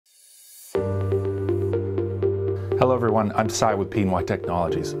Hello everyone, I'm Sai with P&Y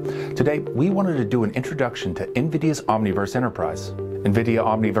Technologies. Today, we wanted to do an introduction to NVIDIA's Omniverse Enterprise. NVIDIA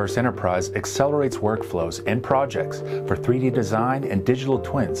Omniverse Enterprise accelerates workflows and projects for 3D design and digital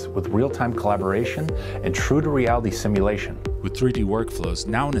twins with real-time collaboration and true-to-reality simulation. With 3D workflows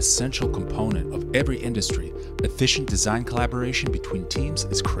now an essential component of every industry, efficient design collaboration between teams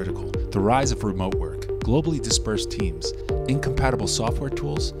is critical. The rise of remote work, globally dispersed teams, incompatible software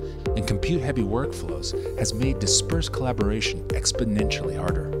tools, and compute-heavy workflows has made dispersed collaboration exponentially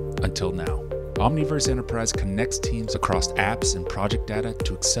harder. Until now. Omniverse Enterprise connects teams across apps and project data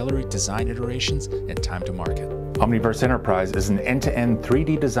to accelerate design iterations and time to market. Omniverse Enterprise is an end-to-end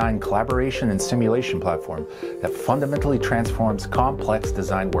 3D design collaboration and simulation platform that fundamentally transforms complex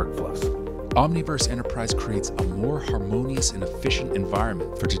design workflows. Omniverse Enterprise creates a more harmonious and efficient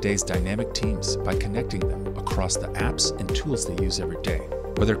environment for today's dynamic teams by connecting them across the apps and tools they use every day.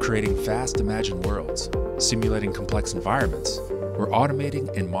 Whether creating fast imagined worlds, simulating complex environments, or automating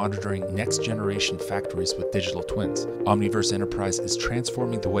and monitoring next-generation factories with digital twins, Omniverse Enterprise is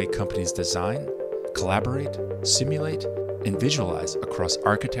transforming the way companies design, collaborate, simulate, and visualize across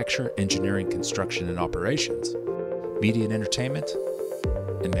architecture, engineering, construction, and operations, media and entertainment,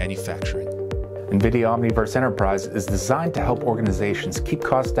 and manufacturing. NVIDIA Omniverse Enterprise is designed to help organizations keep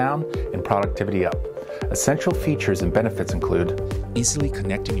costs down and productivity up. Essential features and benefits include easily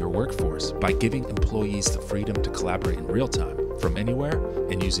connecting your workforce by giving employees the freedom to collaborate in real time from anywhere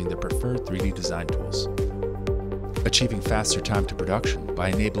and using their preferred 3D design tools. Achieving faster time to production by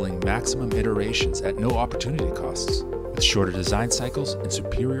enabling maximum iterations at no opportunity costs, with shorter design cycles and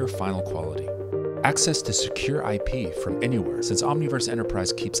superior final quality. Access to secure IP from anywhere, since Omniverse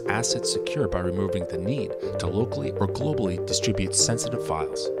Enterprise keeps assets secure by removing the need to locally or globally distribute sensitive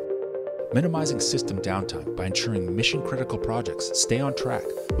files. Minimizing system downtime by ensuring mission-critical projects stay on track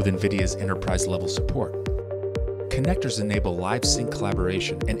with NVIDIA's enterprise-level support. Connectors enable live sync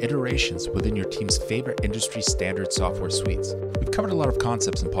collaboration and iterations within your team's favorite industry standard software suites. We've covered a lot of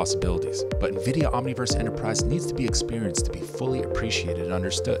concepts and possibilities, but NVIDIA Omniverse Enterprise needs to be experienced to be fully appreciated and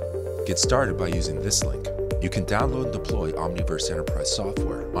understood. Get started by using this link. You can download and deploy Omniverse Enterprise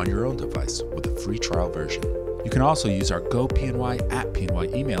software on your own device with a free trial version. You can also use our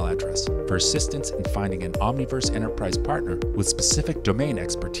GoPNY@PNY email address for assistance in finding an Omniverse Enterprise partner with specific domain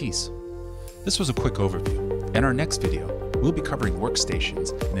expertise. This was a quick overview. In our next video, we'll be covering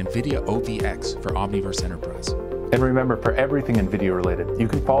workstations and NVIDIA OVX for Omniverse Enterprise. And remember, for everything NVIDIA related, you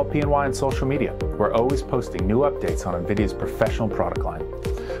can follow P&Y on social media. We're always posting new updates on NVIDIA's professional product line.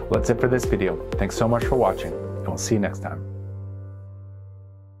 Well, that's it for this video. Thanks so much for watching, and we'll see you next time.